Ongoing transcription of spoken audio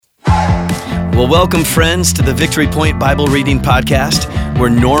Well, welcome, friends, to the Victory Point Bible Reading Podcast,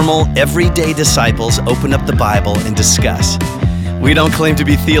 where normal, everyday disciples open up the Bible and discuss. We don't claim to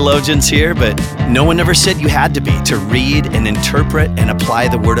be theologians here, but no one ever said you had to be to read and interpret and apply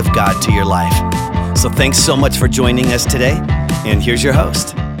the Word of God to your life. So thanks so much for joining us today, and here's your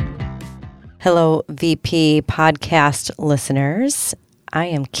host. Hello, VP podcast listeners. I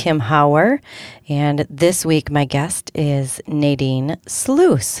am Kim Hauer, and this week my guest is Nadine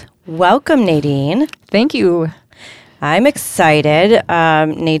Sluis. Welcome, Nadine. Thank you. I'm excited.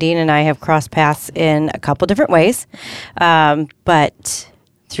 Nadine and I have crossed paths in a couple different ways, but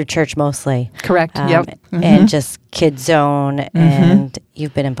through church mostly. Correct. Yep. Mm-hmm. And just Kids Zone, and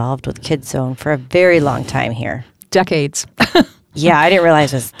you've been involved with Kids Zone for a very long time here. Decades. Yeah, I didn't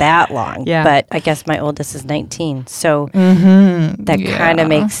realize it was that long. Yeah. But I guess my oldest is 19. So that kind of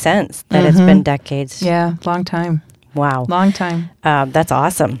makes sense that it's been decades. Yeah, long time. Wow. Long time. That's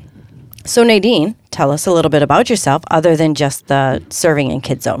awesome. So Nadine, tell us a little bit about yourself other than just the serving in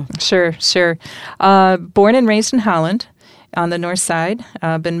Kids Zone. Sure. Born and raised in Holland on the north side.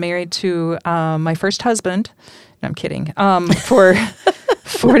 Been married to my first husband. No, I'm kidding. For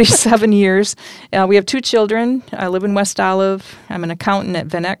 47 years. We have 2 children. I live in West Olive. I'm an accountant at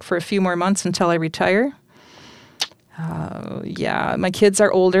Vanek for a few more months until I retire. My kids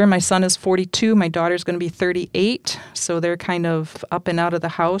are older. My son is 42. My daughter's going to be 38. So they're kind of up and out of the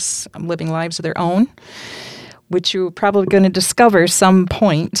house, living lives of their own, which you're probably going to discover some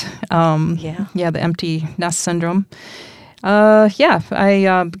point. The empty nest syndrome.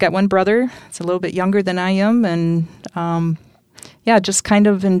 I got one brother. It's a little bit younger than I am, and just kind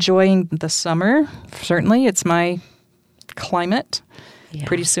of enjoying the summer. Certainly, it's my climate. Yeah.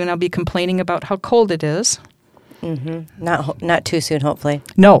 Pretty soon I'll be complaining about how cold it is. Mm-hmm. Not too soon, hopefully.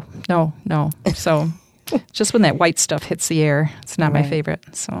 No. So just when that white stuff hits the air, it's not my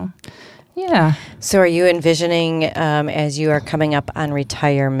favorite. So, yeah. So are you envisioning, as you are coming up on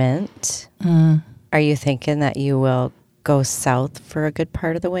retirement, are you thinking that you will go south for a good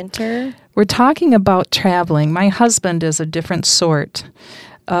part of the winter? We're talking about traveling. My husband is a different sort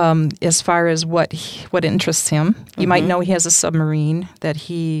as far as what interests him. You might know he has a submarine that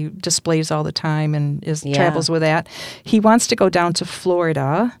he displays all the time and travels with that. He wants to go down to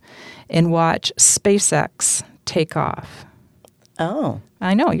Florida and watch SpaceX take off. Oh.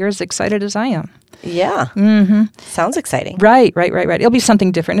 I know. You're as excited as I am. Yeah. Mm-hmm. Sounds exciting. Right. It'll be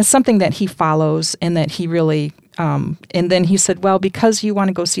something different. It's something that he follows and that he really... and then he said, well, because you want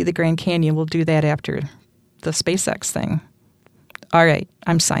to go see the Grand Canyon, we'll do that after the SpaceX thing. All right.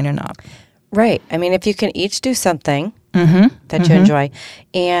 I'm signing up. Right. I mean, if you can each do something that you enjoy.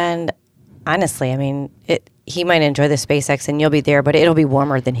 And honestly, I mean, he might enjoy the SpaceX and you'll be there, but it'll be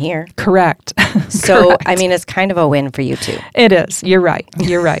warmer than here. Correct. So, Correct. I mean, it's kind of a win for you too. It is. You're right.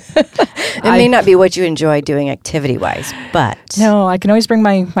 It may not be what you enjoy doing activity-wise, but... No, I can always bring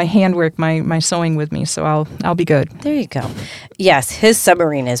my handwork, my sewing with me, so I'll be good. There you go. Yes, his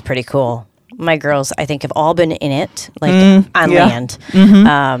submarine is pretty cool. My girls, I think, have all been in it, on land.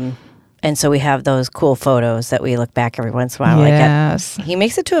 Mm-hmm. And so we have those cool photos that we look back every once in a while. Yes. He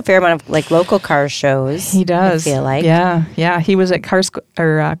makes it to a fair amount of local car shows. He does. I feel like. Yeah. He was at Coast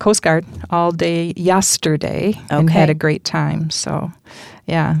Guard all day yesterday and had a great time. So,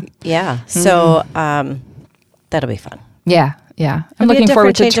 yeah. Yeah. So that'll be fun. Yeah. I'm looking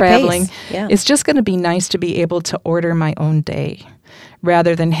forward to traveling. Yeah. It's just going to be nice to be able to order my own day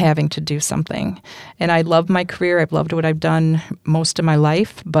rather than having to do something. And I love my career. I've loved what I've done most of my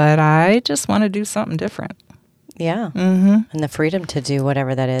life, but I just want to do something different. Yeah. Mm-hmm. And the freedom to do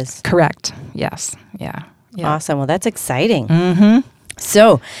whatever that is. Correct. Yes. Yeah. Awesome. Well, that's exciting. Mm-hmm.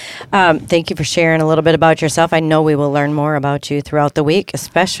 So, thank you for sharing a little bit about yourself. I know we will learn more about you throughout the week,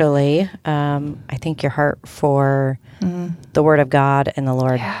 especially, I think, your heart for the Word of God and the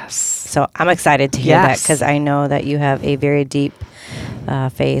Lord. Yes. So I'm excited to hear that because I know that you have a very deep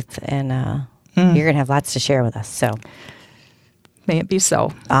faith and you're going to have lots to share with us. So may it be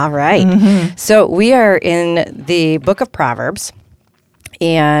so. All right. Mm-hmm. So we are in the book of Proverbs.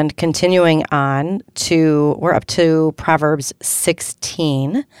 And continuing on we're up to Proverbs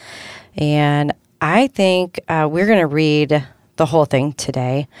 16. And I think we're going to read the whole thing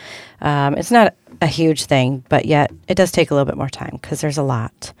today. It's not a huge thing, but yet it does take a little bit more time because there's a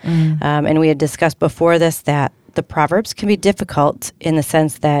lot. And we had discussed before this that the Proverbs can be difficult in the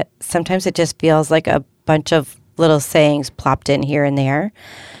sense that sometimes it just feels like a bunch of little sayings plopped in here and there.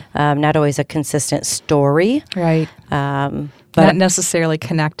 Not always a consistent story. Right. But not necessarily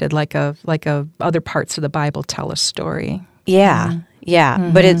connected like other parts of the Bible tell a story. Yeah. Yeah.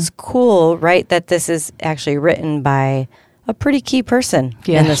 Mm-hmm. But it's cool, right, that this is actually written by a pretty key person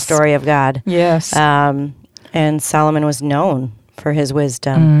in the story of God. Yes. And Solomon was known for his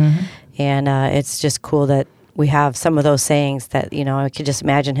wisdom. And it's just cool that we have some of those sayings that, I could just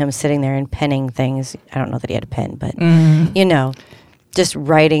imagine him sitting there and penning things. I don't know that he had a pen, but, just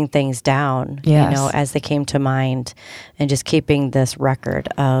writing things down, as they came to mind, and just keeping this record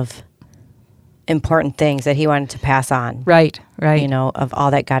of important things that he wanted to pass on. Right. Of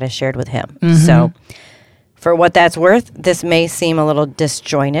all that God has shared with him. So for what that's worth, this may seem a little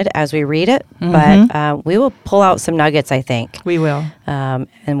disjointed as we read it, but we will pull out some nuggets, I think. We will.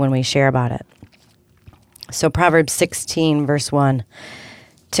 And when we share about it. So Proverbs 16, verse 1.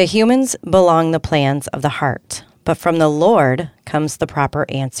 To humans belong the plans of the heart, but from the Lord comes the proper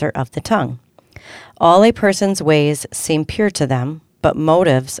answer of the tongue. All a person's ways seem pure to them, but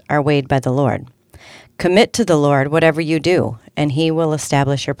motives are weighed by the Lord. Commit to the Lord whatever you do, and he will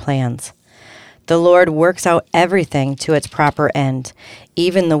establish your plans. The Lord works out everything to its proper end,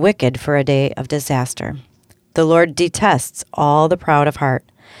 even the wicked for a day of disaster. The Lord detests all the proud of heart.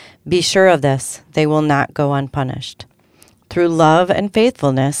 Be sure of this, they will not go unpunished. Through love and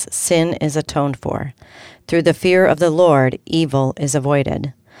faithfulness, sin is atoned for. Through the fear of the Lord, evil is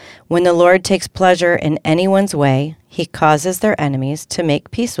avoided. When the Lord takes pleasure in anyone's way, he causes their enemies to make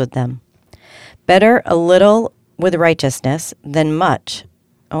peace with them. Better a little with righteousness than much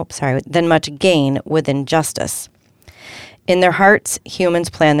gain with injustice. In their hearts, humans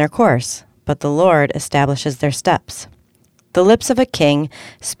plan their course, but the Lord establishes their steps. The lips of a king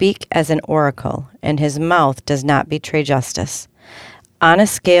speak as an oracle, and his mouth does not betray justice.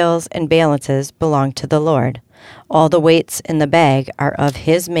 Honest scales and balances belong to the Lord. All the weights in the bag are of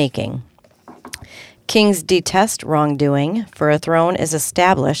his making. Kings detest wrongdoing, for a throne is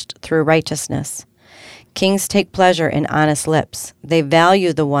established through righteousness. Kings take pleasure in honest lips. They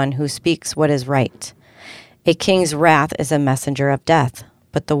value the one who speaks what is right. A king's wrath is a messenger of death,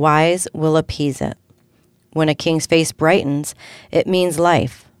 but the wise will appease it. When a king's face brightens, it means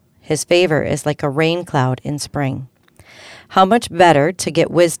life. His favor is like a rain cloud in spring. How much better to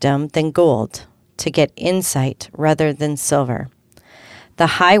get wisdom than gold, to get insight rather than silver. The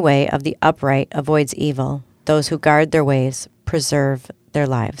highway of the upright avoids evil. Those who guard their ways preserve their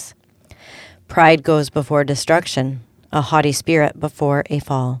lives. Pride goes before destruction, a haughty spirit before a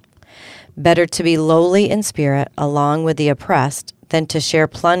fall. Better to be lowly in spirit along with the oppressed than to share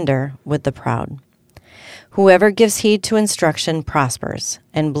plunder with the proud. Whoever gives heed to instruction prospers,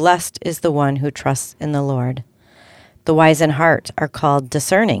 and blessed is the one who trusts in the Lord. The wise in heart are called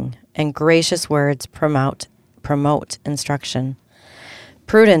discerning, and gracious words promote instruction.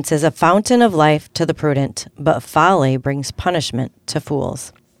 Prudence is a fountain of life to the prudent, but folly brings punishment to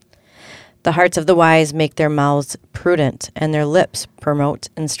fools. The hearts of the wise make their mouths prudent, and their lips promote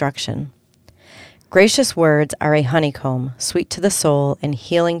instruction. Gracious words are a honeycomb, sweet to the soul and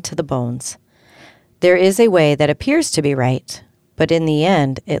healing to the bones. There is a way that appears to be right, but in the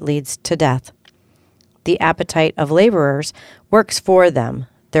end it leads to death. The appetite of laborers works for them.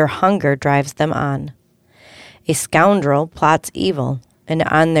 Their hunger drives them on. A scoundrel plots evil, and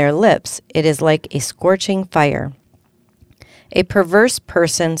on their lips it is like a scorching fire. A perverse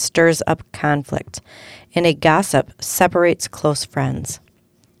person stirs up conflict, and a gossip separates close friends.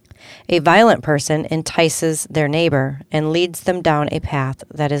 A violent person entices their neighbor and leads them down a path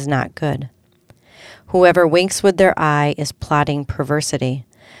that is not good. Whoever winks with their eye is plotting perversity.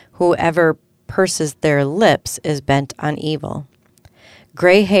 Whoever purses their lips is bent on evil.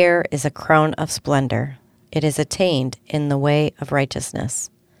 Gray hair is a crown of splendor. It is attained in the way of righteousness.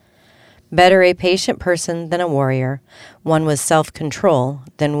 Better a patient person than a warrior, one with self-control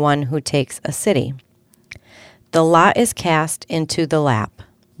than one who takes a city. The lot is cast into the lap,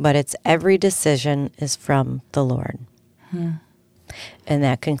 but its every decision is from the Lord. And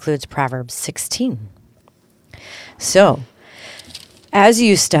that concludes Proverbs 16. So, as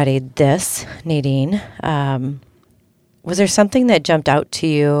you studied this, Nadine, was there something that jumped out to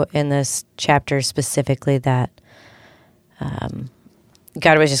you in this chapter specifically that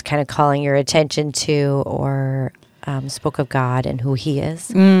God was just kind of calling your attention to, or spoke of God and who he is?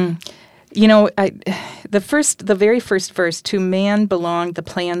 You know, the very first verse, to man belong the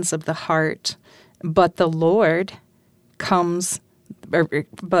plans of the heart, but the Lord comes,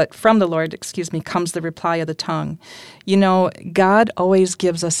 but from the Lord, comes the reply of the tongue. You know, God always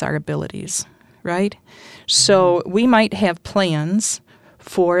gives us our abilities, right? So we might have plans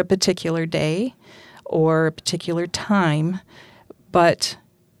for a particular day or a particular time, but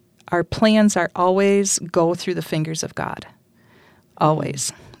our plans are always go through the fingers of God,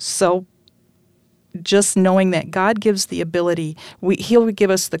 always. So just knowing that God gives the ability, He'll give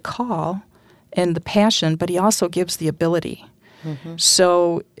us the call, and the passion, but he also gives the ability.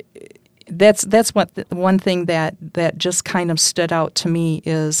 So that's what one thing that just kind of stood out to me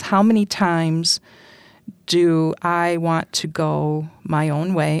is how many times do I want to go my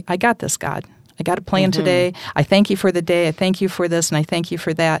own way? I got this, God. I got a plan today. I thank you for the day. I thank you for this, and I thank you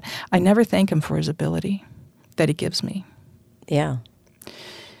for that. I never thank him for his ability that he gives me. Yeah.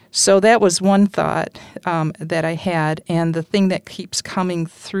 So that was one thought that I had, and the thing that keeps coming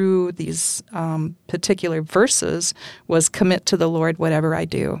through these particular verses was commit to the Lord whatever I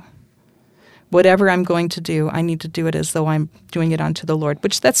do. Whatever I'm going to do, I need to do it as though I'm doing it unto the Lord,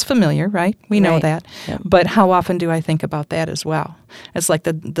 which that's familiar, right? We know that. Yeah. But how often do I think about that as well? It's like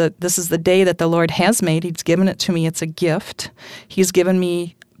this is the day that the Lord has made. He's given it to me. It's a gift. He's given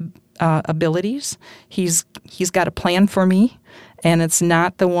me abilities. He's got a plan for me, and it's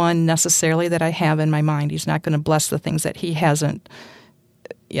not the one necessarily that I have in my mind. He's not going to bless the things that he hasn't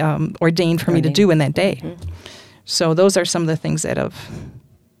ordained for me to do in that day. So those are some of the things that have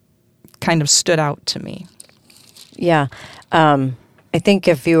kind of stood out to me. Yeah. I think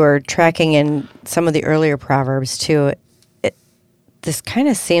if you were tracking in some of the earlier Proverbs too, this kind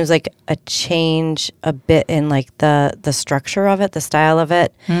of seems like a change a bit in like the structure of it, the style of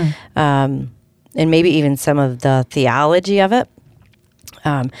it, and maybe even some of the theology of it,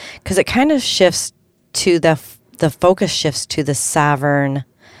 because it kind of shifts to the focus shifts to the sovereign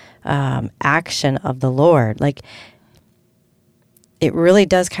action of the Lord. Like, it really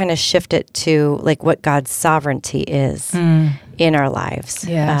does kind of shift it to like what God's sovereignty is in our lives.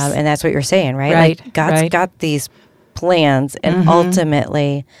 Yes. And that's what you're saying, right? Right, Like God's got these plans, and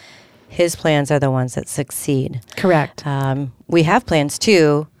ultimately his plans are the ones that succeed. Correct. We have plans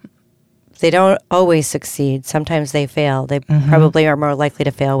too. They don't always succeed. Sometimes they fail. They probably are more likely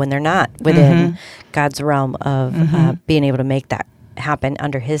to fail when they're not within God's realm of being able to make that happen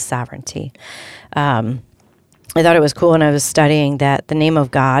under his sovereignty. I thought it was cool when I was studying that the name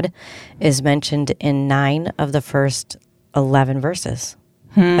of God is mentioned in 9 of the first 11 verses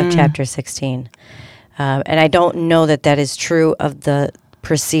of chapter 16. And I don't know that is true of the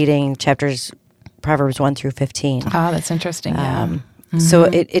preceding chapters, Proverbs 1 through 15. Oh, that's interesting. Yeah. So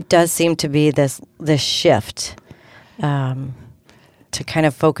it does seem to be this shift to kind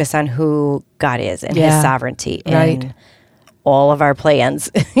of focus on who God is and his sovereignty in all of our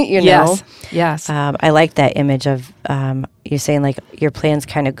plans, you know? Yes. I like that image of you saying like your plans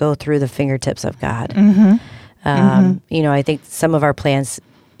kind of go through the fingertips of God. You know, I think some of our plans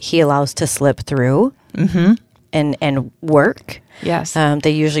he allows to slip through and work. Yes.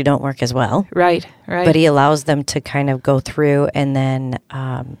 They usually don't work as well. Right. But he allows them to kind of go through, and then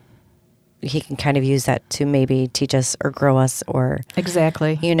he can kind of use that to maybe teach us or grow us, or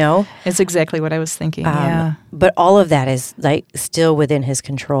exactly. You know, it's exactly what I was thinking. Yeah. But all of that is like still within his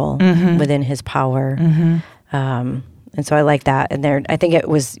control, within his power, and so I like that. And there, I think it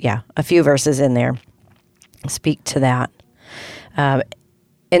was a few verses in there speak to that. And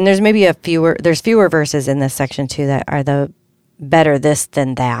there's maybe fewer verses in this section too that are the better this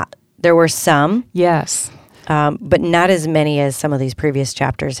than that. There were some, yes, but not as many as some of these previous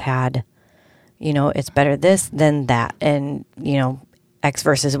chapters had. You know, it's better this than that, and you know, X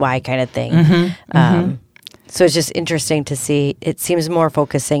versus Y kind of thing. So it's just interesting to see. It seems more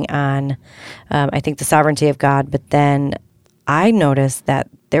focusing on, I think, the sovereignty of God. But then I noticed that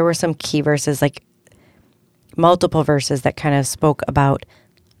there were some key verses, like multiple verses that kind of spoke about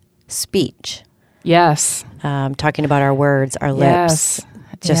speech. Yes. Talking about our words, our lips,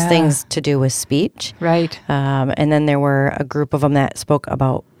 just things to do with speech. Right. And then there were a group of them that spoke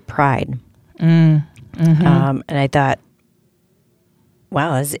about pride. And I thought,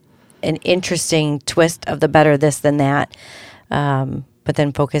 wow, it's an interesting twist of the better this than that. But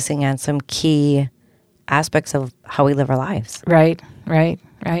then focusing on some key aspects of how we live our lives. Right. You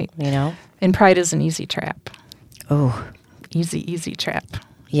know? And pride is an easy trap. Oh. Easy trap.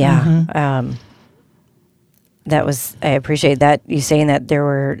 Yeah. I appreciate that you saying that there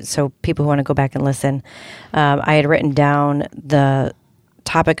were, so people who want to go back and listen, I had written down the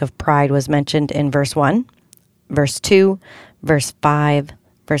topic of pride was mentioned in verse 1, verse 2, verse 5,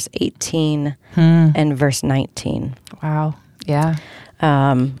 verse 18, and verse 19. Wow. Yeah.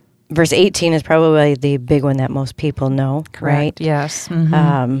 Verse 18 is probably the big one that most people know, Correct. right? Yes.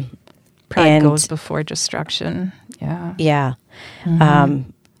 Pride goes before destruction. Yeah. Yeah.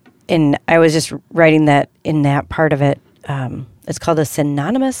 And I was just writing that in that part of it, it's called a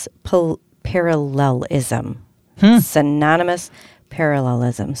synonymous parallelism. Synonymous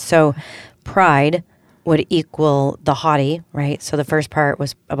parallelism. So pride would equal the haughty, right? So the first part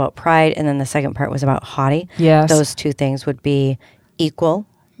was about pride, and then the second part was about haughty. Yes. Those two things would be equal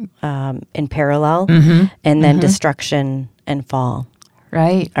in parallel, and then destruction and fall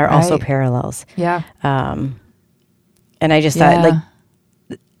are also parallels. Yeah. And I just thought,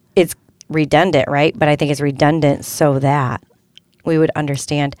 like, it's redundant, right? But I think it's redundant so that we would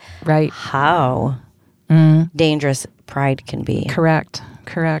understand how dangerous pride can be. Correct.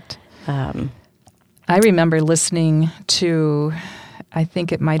 I remember listening to, I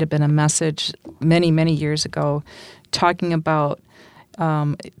think it might have been a message many, many years ago, talking about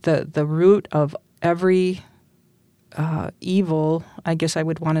the root of every evil, I guess I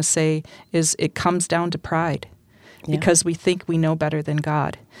would want to say, is it comes down to pride, because we think we know better than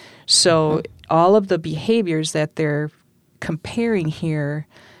God. So all of the behaviors that they're comparing here,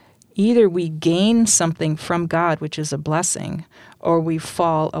 either we gain something from God, which is a blessing, or we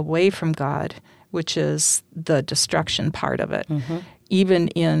fall away from God, which is the destruction part of it. Even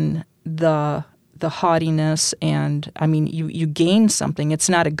in the haughtiness, and I mean, you gain something. It's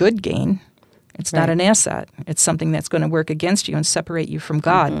not a good gain. It's not an asset. It's something that's going to work against you and separate you from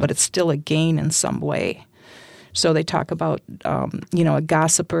God, but it's still a gain in some way. So they talk about, a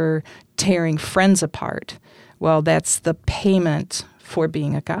gossiper tearing friends apart. Well, that's the payment for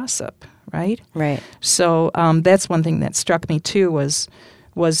being a gossip, right? Right. So that's one thing that struck me too was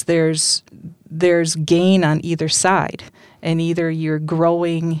there's gain on either side, and either you're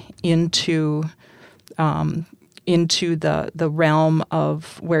growing into the realm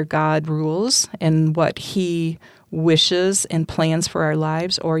of where God rules and what He wishes and plans for our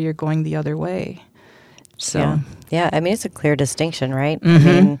lives, or you're going the other way. So yeah, I mean, it's a clear distinction, right? I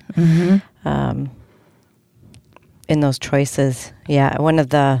mean, in those choices. Yeah, one of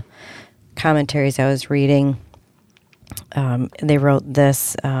the commentaries I was reading, they wrote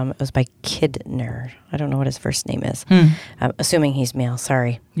this. It was by Kidner. I don't know what his first name is. Assuming he's male.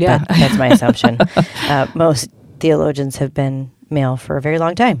 Sorry. Yeah, but that's my assumption. Most theologians have been male for a very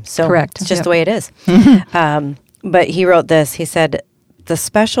long time. So correct. It's just the way it is. But he wrote this. He said, "The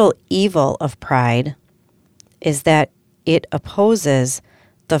special evil of pride is that it opposes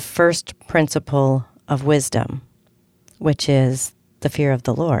the first principle of wisdom, which is the fear of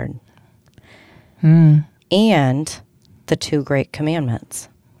the Lord, and the two great commandments."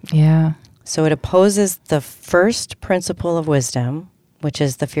 Yeah. So it opposes the first principle of wisdom, which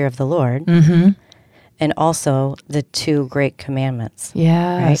is the fear of the Lord, and also the two great commandments.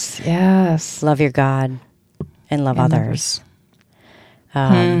 Yes, right? Yes. Love your God and love others.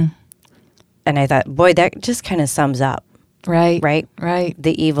 And I thought, boy, that just kind of sums up. Right.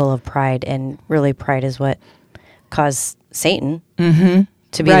 The evil of pride. And really, pride is what caused Satan to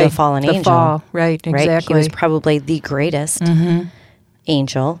be the fallen angel. Fall. Right, exactly. Right? He was probably the greatest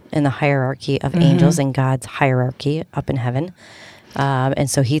angel in the hierarchy of angels in God's hierarchy up in heaven.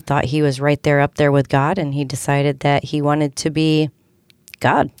 And so he thought he was right there up there with God, and he decided that he wanted to be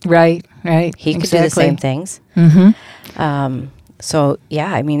God. Right. He could do the same things. So,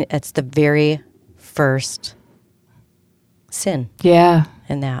 yeah, I mean, it's the very first sin. Yeah.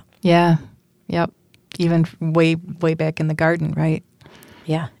 In that. Yeah. Yep. Even way back in the garden, right?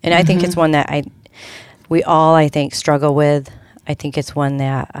 Yeah. And I think it's one that we all, I think, struggle with. I think it's one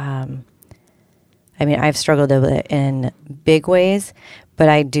that, I've struggled with it in big ways, but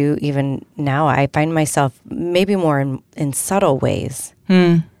I do even now. I find myself maybe more in subtle ways.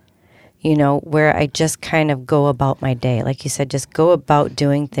 Where I just kind of go about my day. Like you said, just go about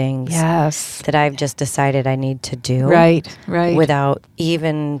doing things that I've just decided I need to do. Right. Without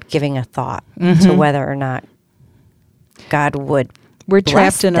even giving a thought to whether or not God would We're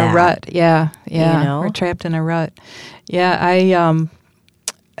trapped in that. A rut. Yeah. We're trapped in a rut. Yeah,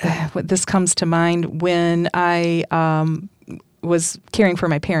 this comes to mind when I was caring for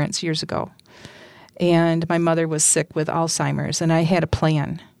my parents years ago. And my mother was sick with Alzheimer's, and I had a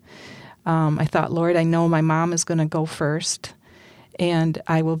plan. I thought, Lord, I know my mom is going to go first, and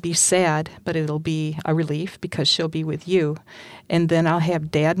I will be sad, but it'll be a relief because she'll be with you. And then I'll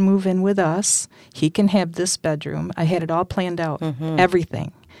have Dad move in with us. He can have this bedroom. I had it all planned out,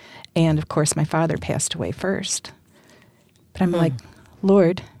 everything. And, of course, my father passed away first. But I'm like,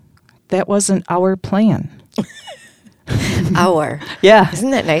 Lord, that wasn't our plan. Yeah.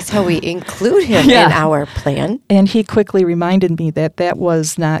 Isn't that nice how we include him in our plan? And he quickly reminded me that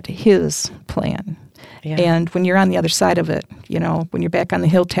was not his plan. Yeah. And when you're on the other side of it, when you're back on the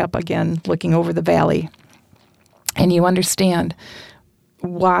hilltop again, looking over the valley, and you understand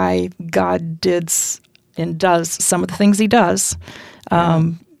why God did and does some of the things he does,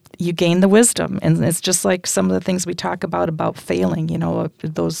 you gain the wisdom. And it's just like some of the things we talk about failing,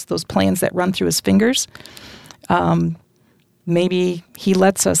 those plans that run through his fingers. maybe he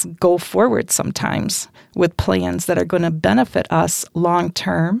lets us go forward sometimes with plans that are going to benefit us long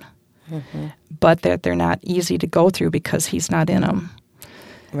term, but that they're not easy to go through because he's not in them.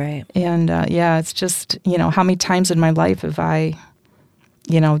 Right. And it's just, how many times in my life have I,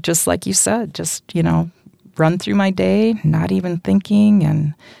 just like you said, just, run through my day, not even thinking,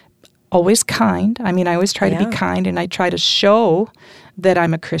 and always kind. I mean, I always try to be kind, and I try to show that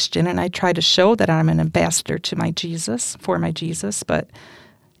I'm a Christian, and I try to show that I'm an ambassador to my Jesus, for my Jesus. But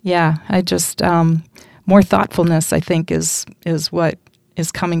I just, more thoughtfulness, I think, is what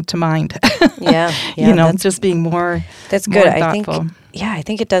is coming to mind. Just being more. That's good. More thoughtful. I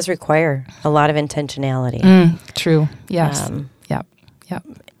think it does require a lot of intentionality. True. Yes. Yep.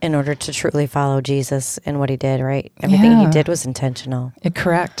 In order to truly follow Jesus and what he did, right? Everything he did was intentional.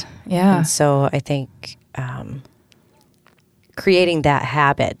 Correct. Yeah. And so I think creating that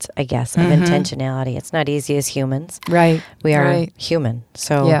habit, I guess, of intentionality, it's not easy as humans. Right. We are human.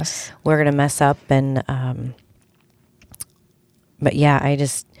 So we're going to mess up. And, I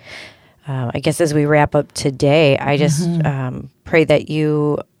guess as we wrap up today, I just pray that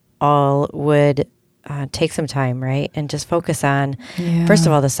you all would take some time, right? And just focus on, first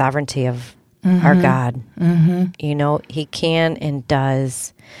of all, the sovereignty of our God. He can and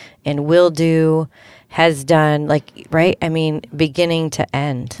does and will do, has done, right? I mean, beginning to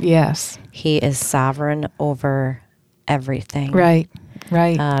end. Yes. He is sovereign over everything. Right.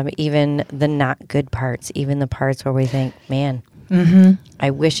 Even the not good parts, even the parts where we think, man,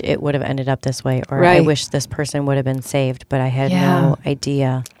 I wish it would have ended up this way, or I wish this person would have been saved, but I had no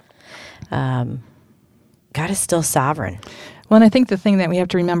idea. God is still sovereign. Well, and I think the thing that we have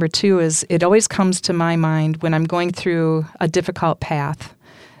to remember, too, is it always comes to my mind when I'm going through a difficult path.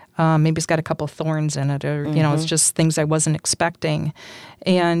 Maybe it's got a couple thorns in it, or, it's just things I wasn't expecting.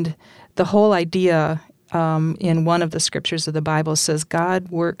 And the whole idea in one of the scriptures of the Bible says, God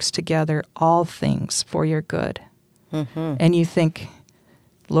works together all things for your good. And you think,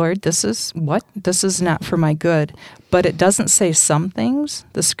 Lord, this is what? This is not for my good. But it doesn't say some things.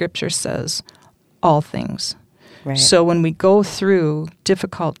 The scripture says all things. Right. So when we go through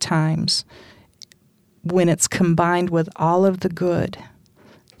difficult times, when it's combined with all of the good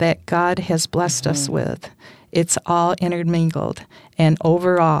that God has blessed us with, it's all intermingled. And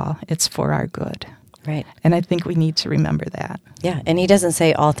overall, it's for our good. Right. And I think we need to remember that. Yeah. And he doesn't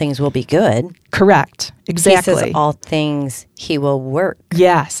say all things will be good. Correct. Exactly. He says all things he will work.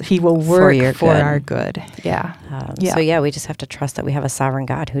 Yes. He will work for our good. Yeah. So, we just have to trust that we have a sovereign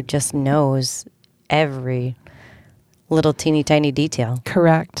God who just knows every little teeny tiny detail.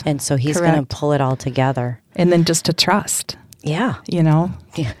 Correct. And so he's going to pull it all together. And then just to trust. Yeah.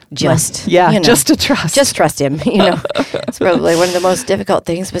 Just to trust. Just trust him. It's probably one of the most difficult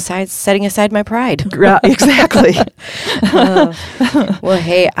things besides setting aside my pride. Exactly. Well,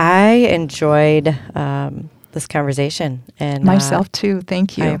 hey, I enjoyed this conversation. And myself too.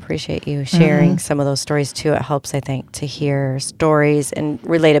 Thank you. I appreciate you sharing some of those stories too. It helps, I think, to hear stories and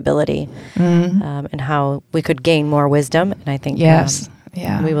relatability and how we could gain more wisdom. And I think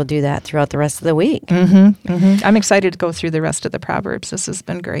we will do that throughout the rest of the week. I'm excited to go through the rest of the Proverbs. This has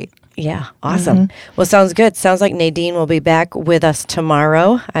been great. Yeah, awesome. Well, sounds good. Sounds like Nadine will be back with us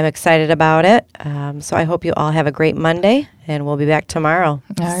tomorrow. I'm excited about it. So I hope you all have a great Monday, and we'll be back tomorrow.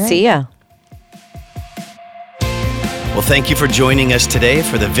 All right. See ya. Well, thank you for joining us today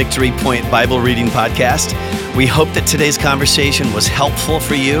for the Victory Point Bible Reading Podcast. We hope that today's conversation was helpful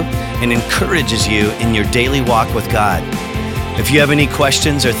for you and encourages you in your daily walk with God. If you have any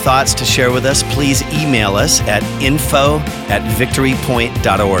questions or thoughts to share with us, please email us at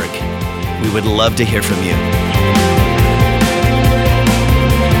info@victorypoint.org. We would love to hear from you.